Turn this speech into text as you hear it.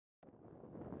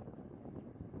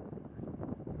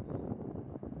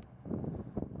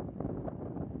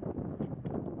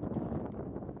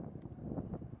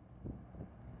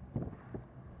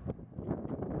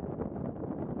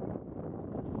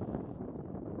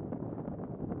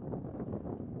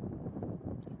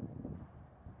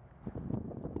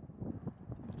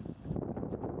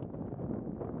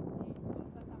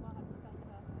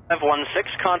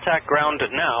516, contact ground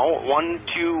now,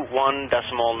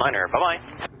 121.9er. Bye-bye.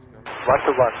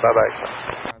 121,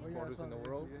 bye-bye. Transporters in the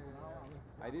world.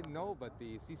 I didn't know, but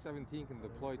the C-17 can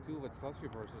deploy 2 of its thrust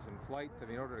reversers in flight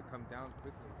in order to come down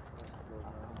quickly.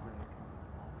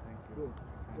 Moi,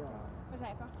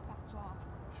 j'avais peur qu'il parte genre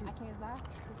à 15h,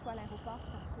 que je sois à l'aéroport,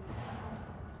 comme c'est ça,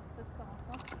 tu commences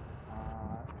pas?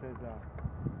 À 13h.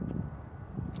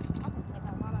 Ah, ça serait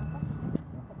pas mal encore.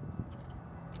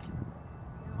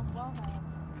 Viendrons voir.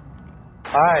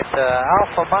 Alright,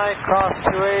 Alpha Mike, cross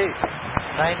 28,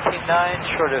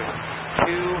 19.9, short of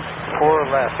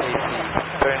 2-4 left,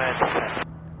 AP, 39%.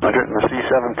 Roger, and the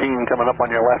C-17 coming up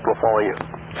on your left will follow you.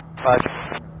 Roger.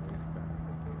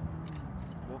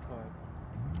 Go for it.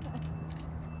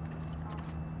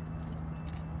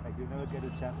 Like, you never get a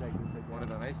chance like this again. One of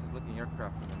the nicest looking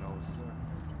aircraft in the nose.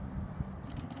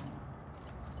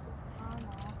 Ah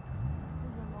non,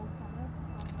 c'est un autre camera.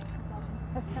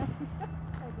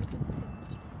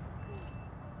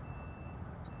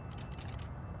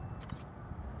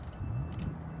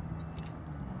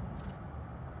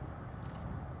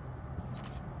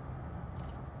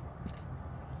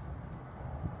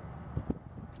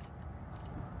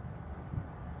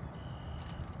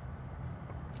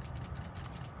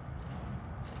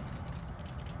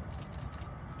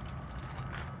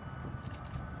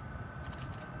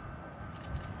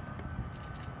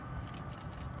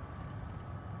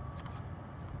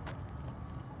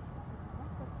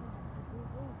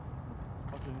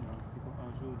 C'est comme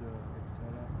un jour d'extra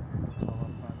là, on va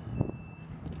faire.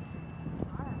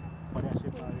 On est acheté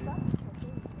pareil.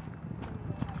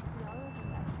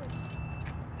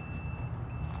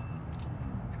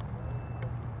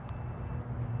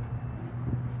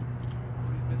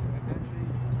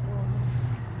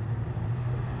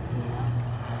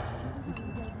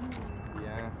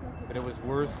 Yeah, but it was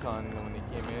worse on when he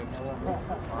came in.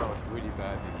 Tomorrow was really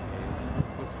bad. It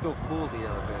was still cool the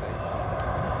air a bit.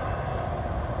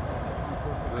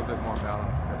 A little bit more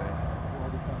balanced today.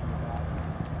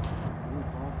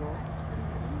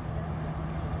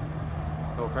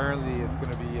 So apparently it's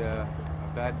going to be a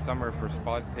bad summer for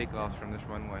spot takeoffs from this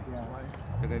runway.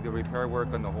 They're going to do repair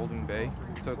work on the holding bay.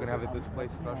 So we're going to have a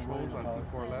displaced threshold on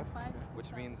T4 left,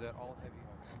 which means that all heavy...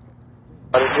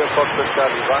 Air Force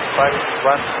C-17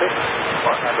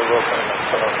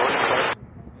 1516,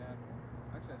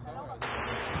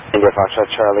 India FOXTROT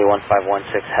Charlie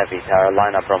 1516 Heavy Tower,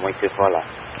 line up runway 24 left.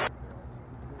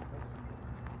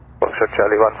 FOXTROT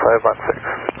Charlie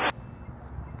 1516.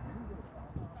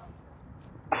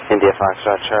 India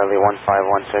FOXTROT Charlie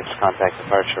 1516, contact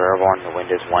departure airborne, the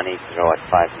wind is 180 at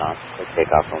 5 knots, we'll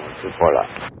take off runway 24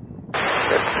 left.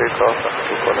 let's take off on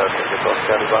 24 left, India Fox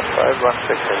Charlie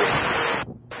 1516 heavy.